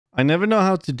I never know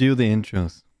how to do the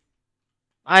intros.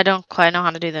 I don't quite know how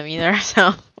to do them either,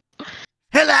 so.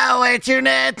 Hello,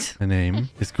 Internet! My name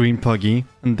is Greenpuggie,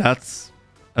 and that's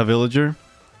a villager.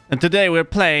 And today we're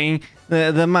playing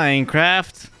the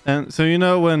Minecraft. And so you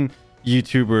know when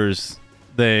YouTubers,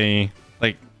 they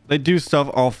do stuff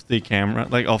off the camera,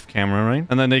 like off camera, right?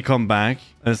 And then they come back,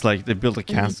 and it's like they build a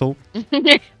castle.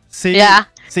 See,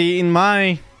 in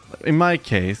my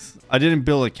case, I didn't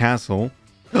build a castle.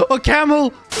 Oh,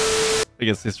 camel! I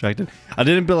get distracted. I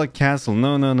didn't build a castle.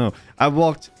 No. I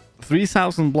walked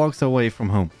 3,000 blocks away from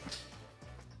home.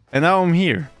 And now I'm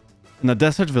here in a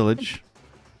desert village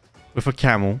with a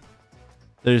camel.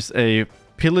 There's a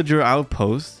pillager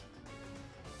outpost.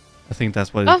 I think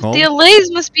that's what it's called. The allays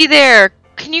must be there.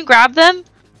 Can you grab them?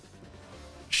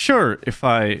 Sure, if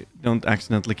I don't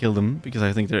accidentally kill them, because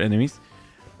I think they're enemies.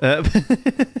 They're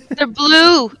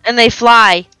blue and they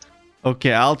fly.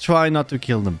 Okay, I'll try not to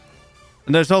kill them.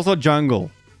 And there's also a jungle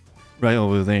right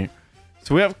over there.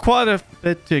 So we have quite a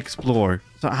bit to explore.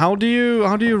 So how do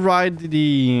you ride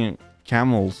the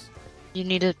camels? You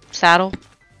need a saddle.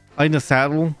 I need a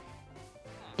saddle?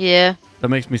 Yeah. That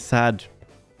makes me sad.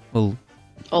 Oh.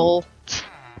 Oh.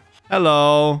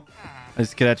 Hello. I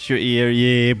scratch your ear.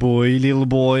 Yeah, boy, little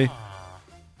boy.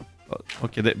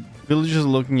 Okay, the villagers are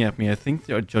looking at me. I think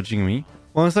they are judging me.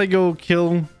 Once I go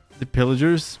kill the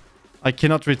pillagers, I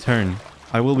cannot return.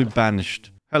 I will be banished.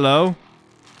 Hello?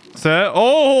 Sir?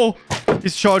 Oh!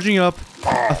 He's charging up.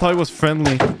 I thought he was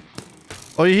friendly.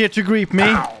 Are you here to greet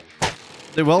me?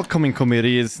 The welcoming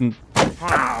committee isn't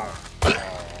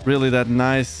really that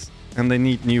nice. And they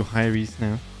need new hires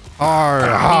now.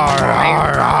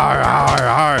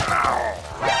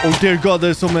 Oh dear God,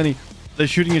 there's so many. They're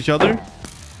shooting each other.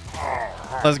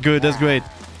 That's good, that's great.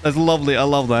 That's lovely, I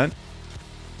love that.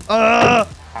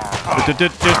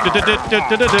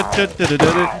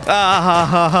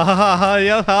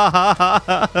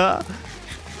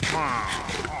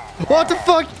 What the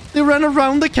fuck? They ran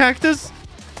around the cactus?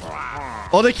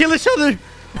 Oh, they kill each other.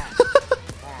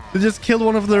 They just killed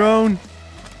one of their own.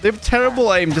 They have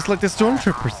terrible aim, just like the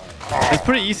stormtroopers. It's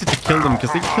pretty easy to kill them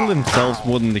because they kill themselves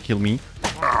more than they kill me.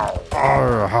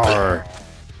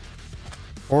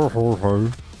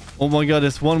 Oh my God,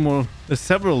 there's one more. There's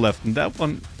several left, and that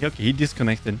one. Okay, he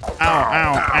disconnected.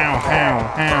 Ow.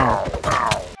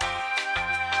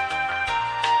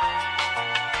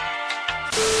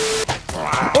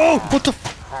 Oh, what the?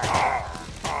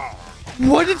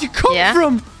 Where did you come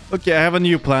from? Okay, I have a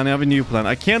new plan.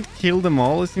 I can't kill them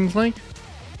all, it seems like,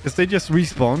 because they just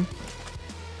respawn.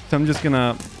 So I'm just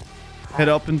gonna head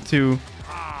up into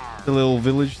the little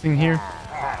village thing here.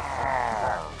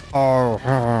 Oh,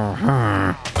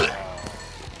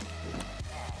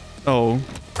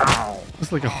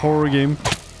 it's like a horror game.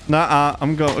 Nah,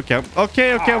 I'm going. Okay,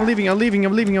 I'm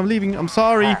leaving. I'm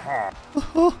sorry.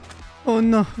 Oh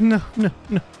no.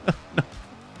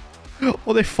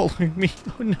 Oh, they're following me.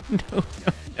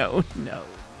 Oh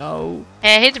no.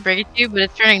 Hey, I hate to break it to you, but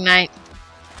it's turning night.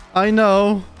 I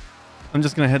know. I'm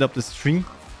just gonna head up this tree.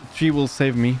 The tree will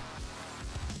save me.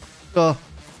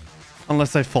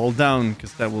 Unless I fall down,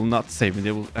 because that will not save me.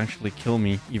 They will actually kill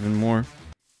me even more.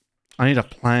 I need a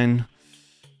plan.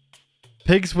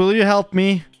 Pigs, will you help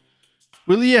me?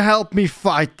 Will you help me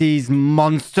fight these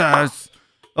monsters?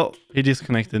 Oh, he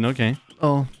disconnected. Okay.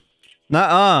 Oh.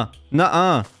 Nuh-uh.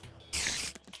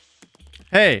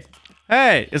 Hey,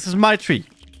 this is my tree.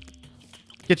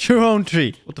 Get your own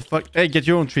tree. What the fuck? Hey, get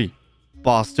your own tree.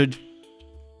 Bastard.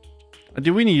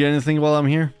 Do we need anything while I'm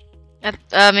here?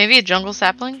 Maybe a jungle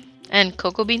sapling and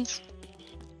cocoa beans.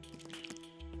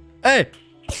 Hey!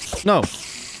 No.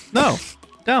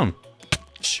 Down.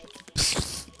 Shh.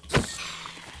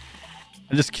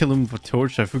 I just killed him with a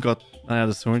torch. I forgot I had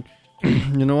a sword.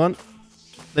 You know what?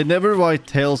 They never write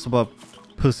tales about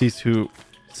pussies who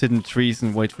sit in trees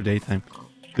and wait for daytime,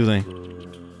 do they?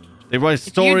 They write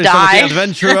stories of the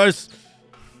adventurers.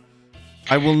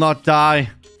 I will not die,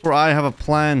 for I have a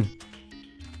plan.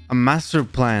 A master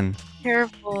plan.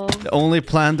 Careful. The only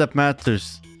plan that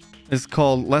matters. It's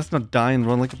called Let's Not Die and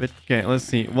Run Like a Bit. Okay, let's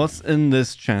see. What's in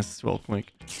this chest real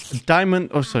quick? A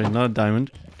diamond. Oh, sorry, not a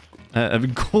diamond. A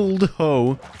gold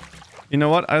hoe. You know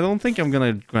what? I don't think I'm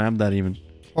gonna grab that even.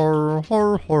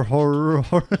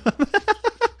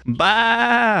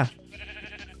 Bah!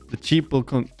 The cheap will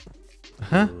come.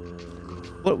 Huh?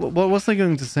 What was I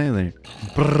going to say there?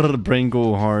 Brrr, brain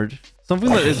go hard.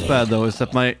 Something that is bad though is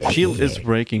that my shield is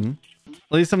breaking.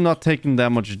 At least I'm not taking that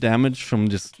much damage from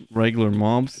just regular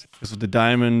mobs. Because of the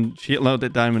diamond shield, no, the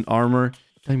diamond armor.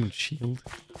 Diamond shield.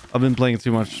 I've been playing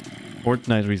too much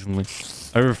Fortnite recently.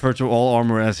 I refer to all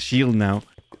armor as shield now.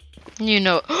 You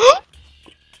know.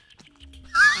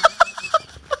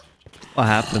 What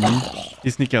happened?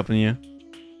 He sneak up on you.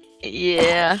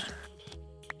 Yeah.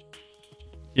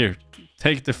 Here,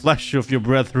 take the flesh of your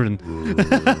brethren.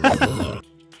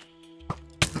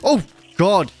 Oh,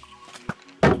 God.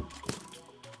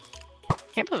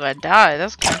 Can't believe I died.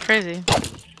 That's kind of crazy.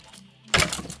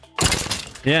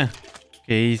 Yeah.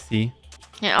 Okay, easy.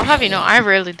 Yeah, I'll have you know, I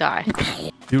rarely die.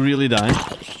 You really die?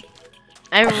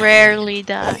 I rarely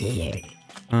die.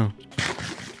 Oh.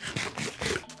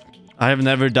 I have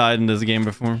never died in this game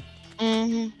before.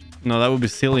 No, that would be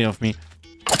silly of me.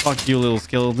 Fuck you, little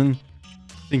skeleton.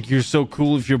 Think you're so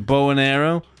cool with your bow and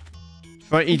arrow?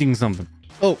 Try eating something.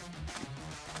 Oh.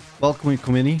 Welcome,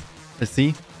 committee. I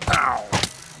see.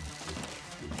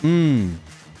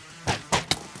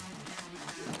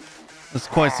 That's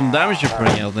quite some damage you're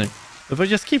putting out there. If I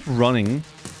just keep running,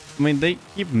 I mean, they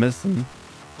keep missing,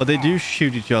 but they do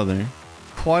shoot each other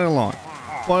quite a lot.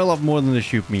 Quite a lot more than they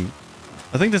shoot me.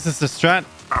 I think this is the strat.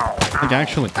 Like,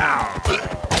 actually.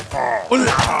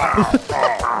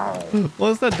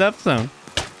 What's that death sound?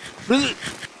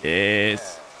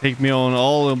 Yes. Take me on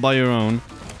all by your own.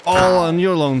 All on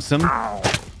your lonesome.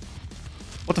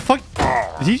 What the fuck?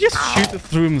 Did he just shoot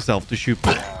through himself to shoot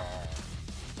me?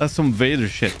 That's some Vader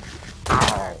shit.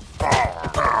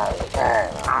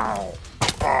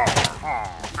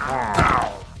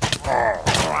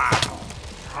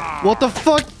 What the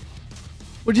fuck?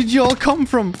 Where did you all come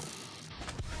from?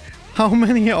 How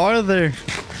many are there?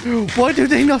 Why do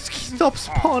they not stop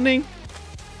spawning?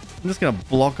 I'm just gonna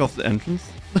block off the entrance.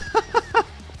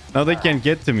 Now they can't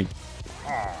get to me.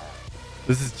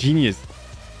 This is genius.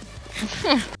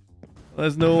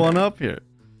 There's no one up here.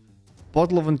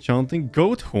 Bottle of enchanting,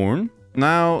 goat horn.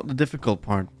 Now the difficult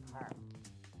part.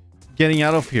 Getting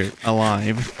out of here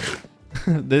alive.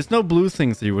 There's no blue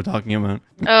things that you were talking about.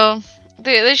 Oh,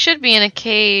 they should be in a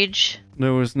cage.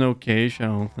 There was no cage, I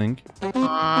don't think.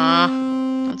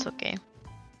 That's okay.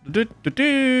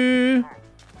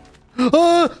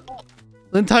 Ah!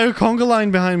 The entire conga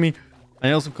line behind me.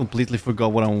 I also completely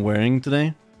forgot what I'm wearing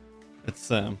today.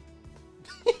 It's I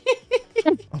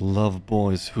love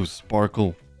boys who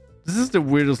sparkle. This is the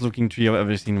weirdest looking tree I've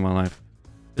ever seen in my life.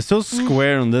 It's so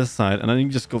square on this side, and I think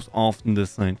it just goes off on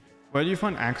this side. Where do you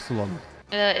find axolotl?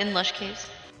 In lush caves.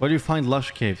 Where do you find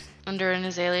lush caves? Under an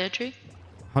azalea tree.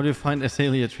 How do you find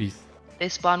azalea trees? They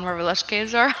spawn wherever lush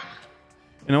caves are.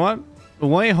 You know what? The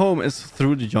way home is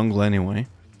through the jungle anyway.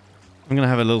 I'm gonna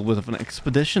have a little bit of an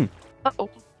expedition. Uh-oh.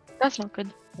 That's not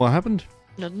good. What happened?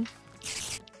 Nothing.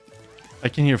 I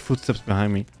can hear footsteps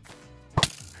behind me.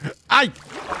 Aye!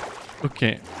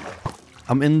 Okay.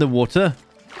 I'm in the water.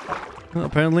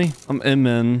 Apparently. I'm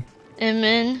in.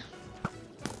 In.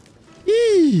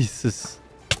 Jesus.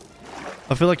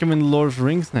 I feel like I'm in Lord of the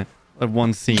Rings now. That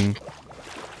one scene.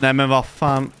 Nej men vad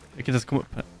fan. Jag kan just komma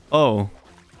upp här. Oh.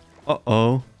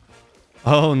 Uh-oh.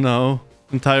 Oh no.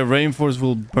 Entire rainforest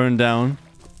will burn down.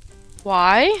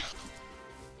 Why?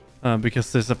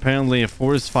 Because there's apparently a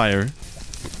forest fire.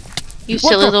 You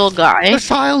silly little guy. A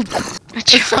child! A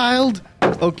child!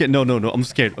 Okay, no. I'm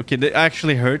scared. Okay, they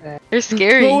actually hurt. They're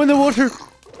scary. Go in the water!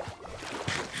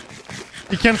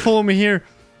 He can't follow me here.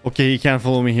 Okay, he can't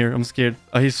follow me here. I'm scared.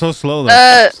 He's so slow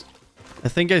though. I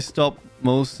think I stopped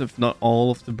most, if not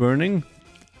all, of the burning.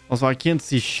 Also, I can't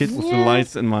see shit with the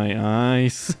lights in my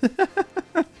eyes.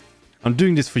 I'm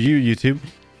doing this for you, YouTube.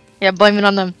 Yeah, blame it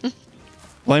on them.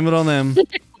 Blame it on them.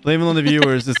 Blame it on the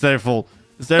viewers. It's their fault.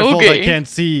 It's their fault I can't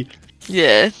see.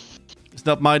 Yeah. It's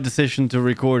not my decision to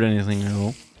record anything at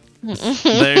all. It's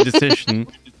their decision.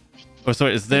 Or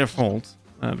sorry, it's their fault.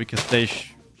 Because they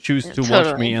choose to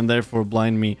watch me and therefore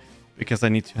blind me. Because I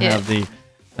need to have the...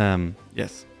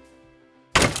 yes.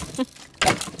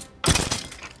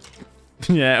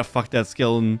 Yeah, fuck that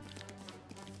skeleton.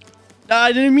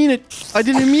 I didn't mean it. I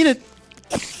didn't mean it.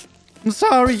 I'm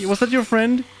sorry. Was that your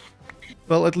friend?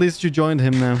 Well, at least you joined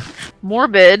him now.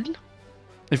 Morbid.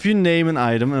 If you name an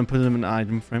item and put it in an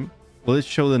item frame, will it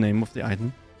show the name of the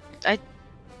item? I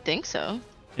think so.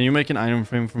 Can you make an item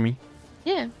frame for me?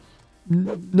 Yeah.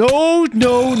 No.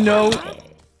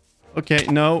 Okay,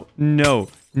 no.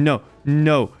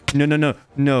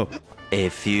 A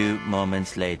few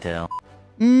moments later.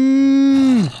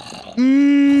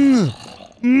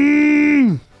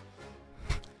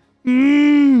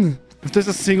 If there's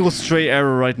a single stray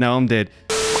error right now, I'm dead.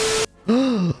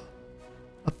 A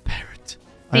parrot.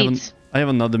 Seeds. I have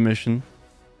another mission.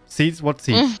 Seeds? What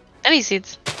seeds? Any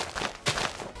seeds.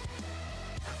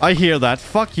 I hear that.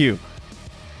 Fuck you.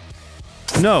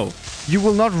 No. You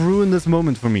will not ruin this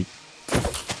moment for me.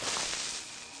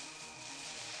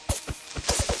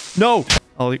 No.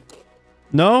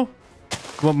 No?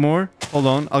 You want more? Hold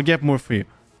on. I'll get more for you.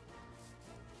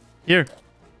 Here.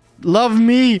 Love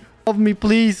me. Love me,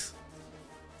 please.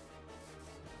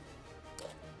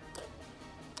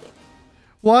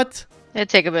 What? It'd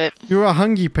take a bit. You're a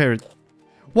hungry parrot.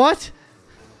 What?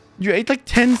 You ate like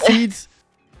 10 seeds?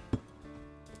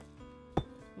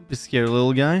 Don't be scared,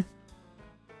 little guy.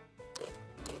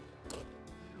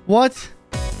 What?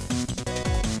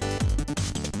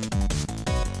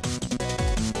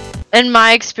 In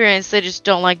my experience, they just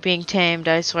don't like being tamed,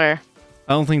 I swear.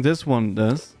 I don't think this one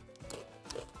does.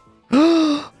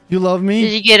 You love me?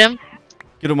 Did you get him?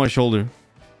 Get on my shoulder.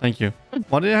 Thank you.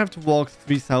 Why did I have to walk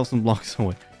 3,000 blocks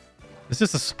away? It's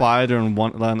just a spider on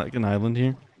one like an island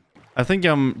here. I think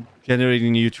I'm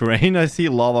generating new terrain. I see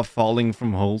lava falling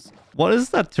from holes. What is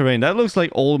that terrain? That looks like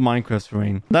old Minecraft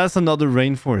terrain. That's another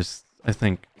rainforest, I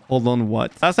think. Hold on,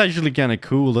 what? That's actually kind of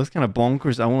cool. That's kind of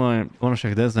bonkers. I wanna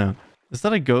check this out. Is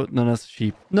that a goat? No, that's a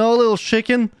sheep. No, little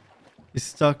chicken. He's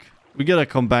stuck. We gotta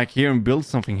come back here and build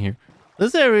something here.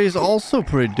 This area is also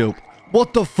pretty dope.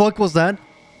 What the fuck was that?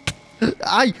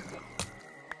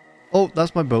 Oh,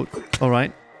 that's my boat. All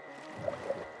right.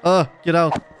 Get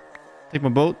out. Take my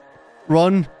boat.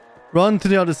 Run. Run to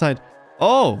the other side.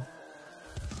 Oh.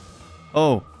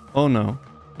 Oh. Oh no.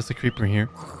 There's a creeper here.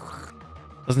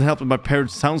 Doesn't help that my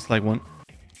parrot sounds like one.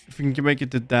 If we can make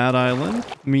it to that island.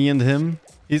 Me and him.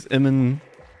 He's immin.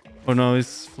 Oh no,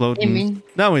 he's floating. Immin.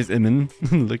 Now he's immin.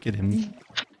 Look at him.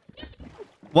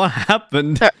 What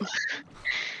happened?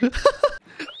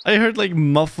 I heard like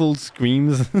muffled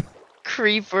screams.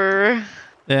 Creeper.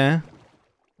 Yeah.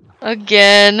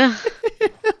 Again.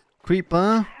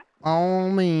 Creeper. Oh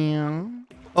man.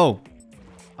 Oh.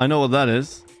 I know what that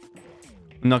is.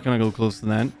 I'm not gonna go close to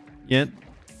that yet.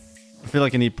 I feel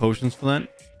like I need potions for that.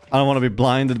 I don't want to be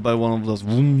blinded by one of those.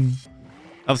 Vroom.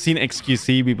 I've seen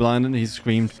XQC be blinded and he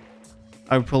screamed.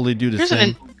 I would probably do the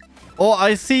same. Oh,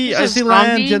 I see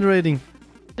land generating.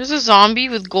 There's a zombie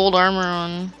with gold armor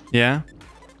on. Yeah.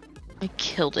 I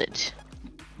killed it.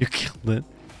 You killed it.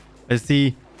 I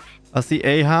see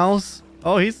a house.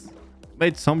 Oh, he's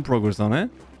made some progress on it.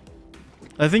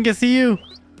 I think I see you.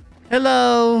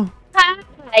 Hello.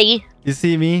 Hi. You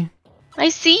see me? I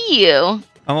see you.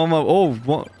 I'm on my... Oh,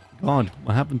 what? God,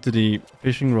 what happened to the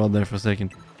fishing rod there for a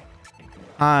second?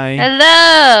 Hi.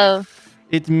 Hello.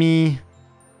 It's me.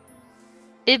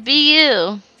 It be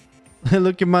you.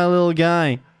 Look at my little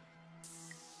guy.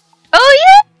 Oh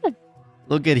yeah.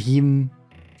 Look at him.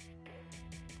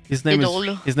 His name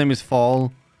is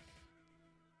Fall.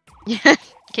 Yeah.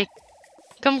 Okay.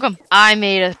 Come. I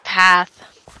made a path.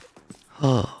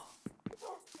 Oh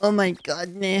my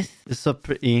goodness. It's so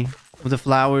pretty. With the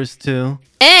flowers too.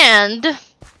 And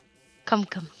come.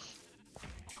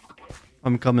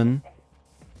 I'm coming.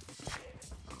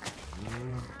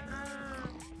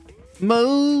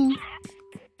 Moo!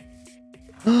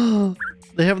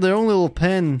 They have their own little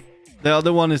pen. The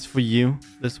other one is for you.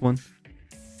 This one.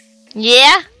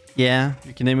 Yeah? Yeah,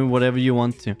 you can name it whatever you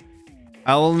want to.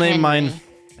 I will name mine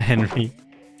Henry.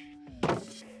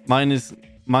 Mine is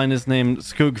named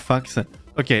Skuggfaxe.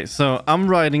 Okay, so I'm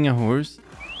riding a horse.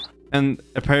 And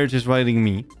a parrot is riding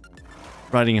me.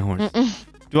 Riding a horse.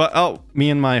 Do I... Oh,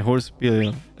 me and my horse be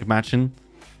like matching?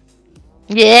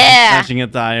 Yeah. Matching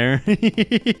attire.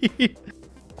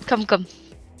 Come.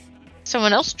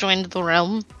 Someone else joined the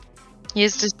realm. He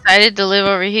has decided to live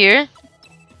over here.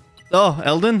 Oh,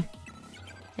 Eldon?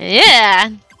 Yeah.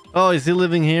 Oh, is he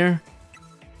living here?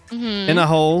 Mm-hmm. In a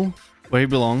hole where he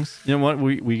belongs. You know what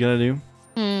we gotta do?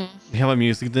 We have a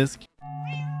music disc.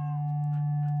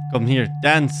 Come here.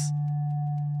 Dance.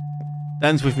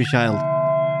 Dance with me, child.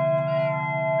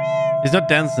 He's not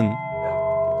dancing.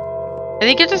 I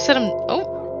think you have to sit him...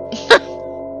 Oh.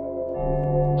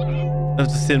 I have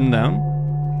to sit him down?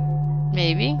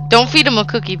 Maybe. Don't feed him a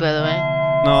cookie, by the way.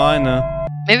 No, I know.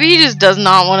 Maybe he just does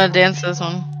not want to dance this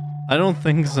one. I don't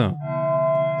think so.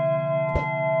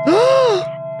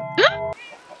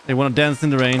 They want to dance in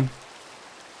the rain.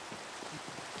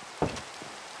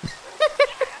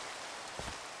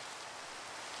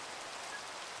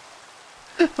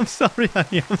 I'm sorry,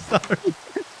 honey. I'm sorry.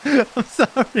 I'm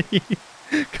sorry.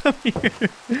 Come here.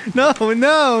 No.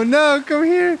 Come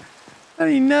here.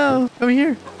 Honey, no. Come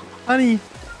here. Honey,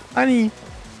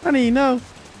 no.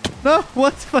 No,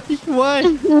 what's funny? Why?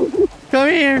 Come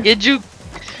here. Get you.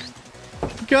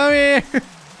 Come here.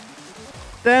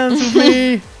 Dance with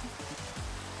me.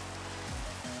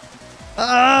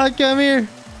 Come here.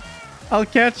 I'll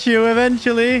catch you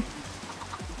eventually.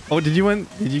 Oh, did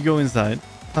you go inside?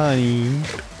 Honey,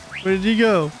 where did you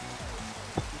go?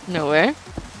 Nowhere.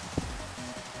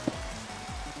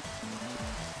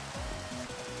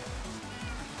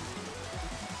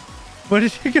 Where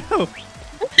did you go?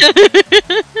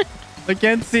 I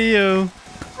can't see you.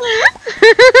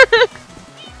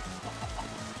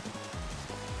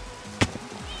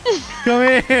 Come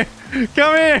here.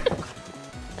 Come here.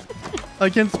 I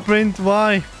can sprint.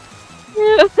 Why?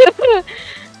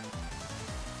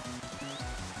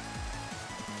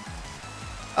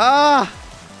 Ah.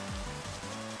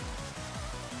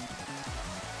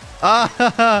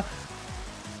 Ah.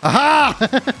 Aha.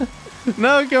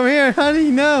 No, come here, honey.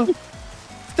 No.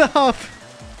 Stop.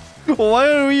 Why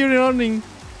are we running?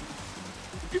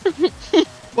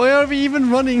 Why are we even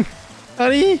running?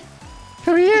 Honey,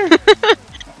 come here.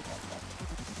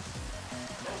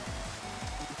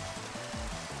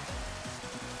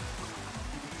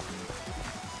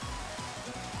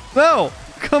 No,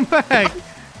 come back.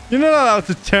 You're not allowed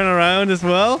to turn around as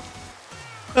well.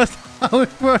 That's how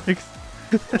it works.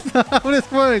 That's not how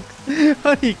this works.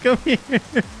 Honey, come here.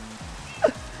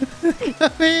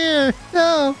 Come here.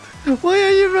 No. Why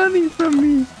are you running from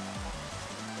me?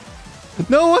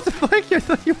 No, what the fuck? I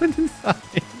thought you went inside.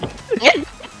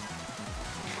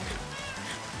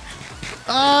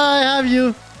 I have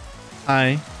you.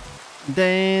 Hi.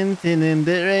 Dancing in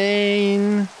the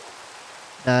rain.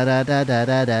 Da da da da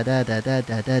da da da da da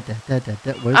da da da da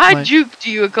da. I juked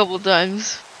you a couple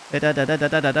times. Hakuna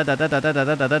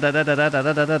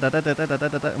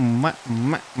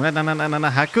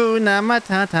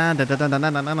Matata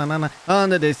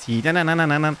under the sea.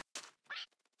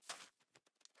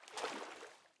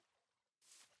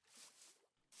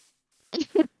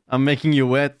 I'm making you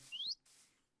wet.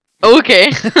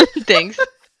 Okay, thanks.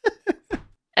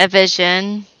 A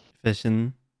vision.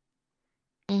 Fishing.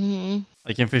 Mm-hmm.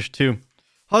 I can fish too.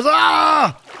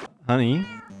 Huzzah! Honey.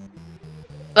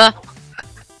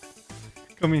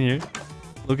 Come in here.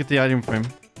 Look at the item frame.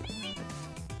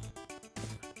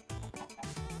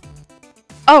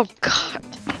 Oh god.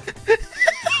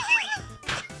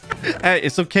 Hey,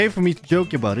 it's okay for me to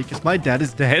joke about it because my dad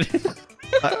is dead.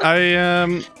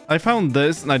 I found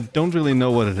this and I don't really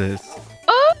know what it is.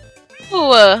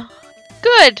 Oh,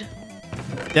 good.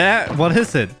 Yeah, what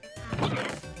is it?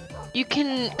 You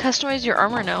can customize your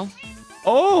armor now.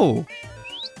 Oh.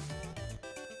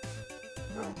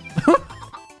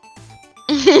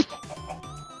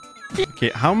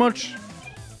 Okay, how much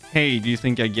hay do you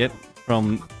think I get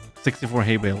from 64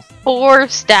 hay bales? 4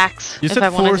 stacks. You said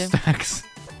 4 stacks.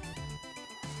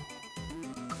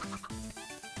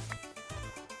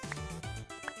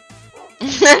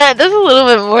 That's a little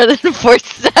bit more than 4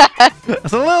 stacks.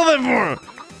 That's a little bit more.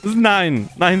 This is 9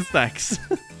 stacks.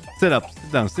 Sit up,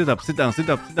 sit down, sit up, sit down, sit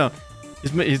up, sit down.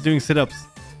 He's doing sit-ups.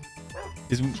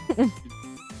 He's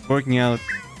working out.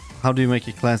 How do you make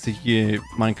a classic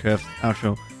Minecraft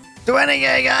outro?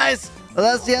 20k, guys! Well,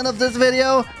 that's the end of this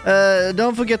video.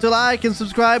 Don't forget to like and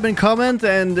subscribe and comment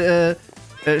and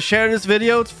share this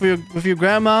video with your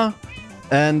grandma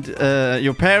and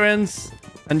your parents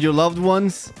and your loved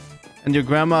ones and your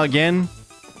grandma again.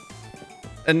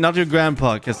 And not your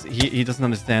grandpa, because he doesn't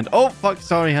understand. Oh, fuck.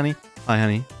 Sorry, honey. Hi,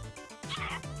 honey.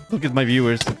 Look at my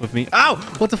viewers with me. Ow!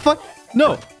 What the fuck?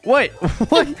 No! Wait!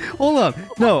 What? Hold on.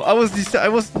 No, I was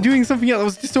doing something else. I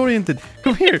was disoriented.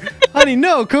 Come here! Honey,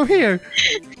 no! Come here!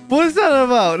 What is that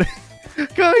about?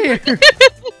 Come here!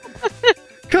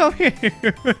 Come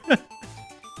here!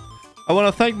 I want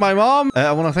to thank my mom.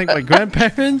 I want to thank my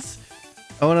grandparents.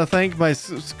 I want to thank my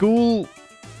school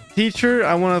teacher.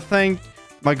 I want to thank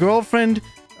my girlfriend.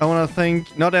 I want to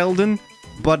thank not Eldon,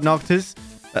 but Noctis.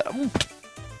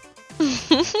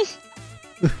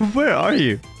 Where are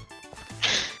you?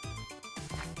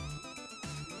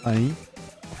 Honey?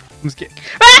 I'm scared.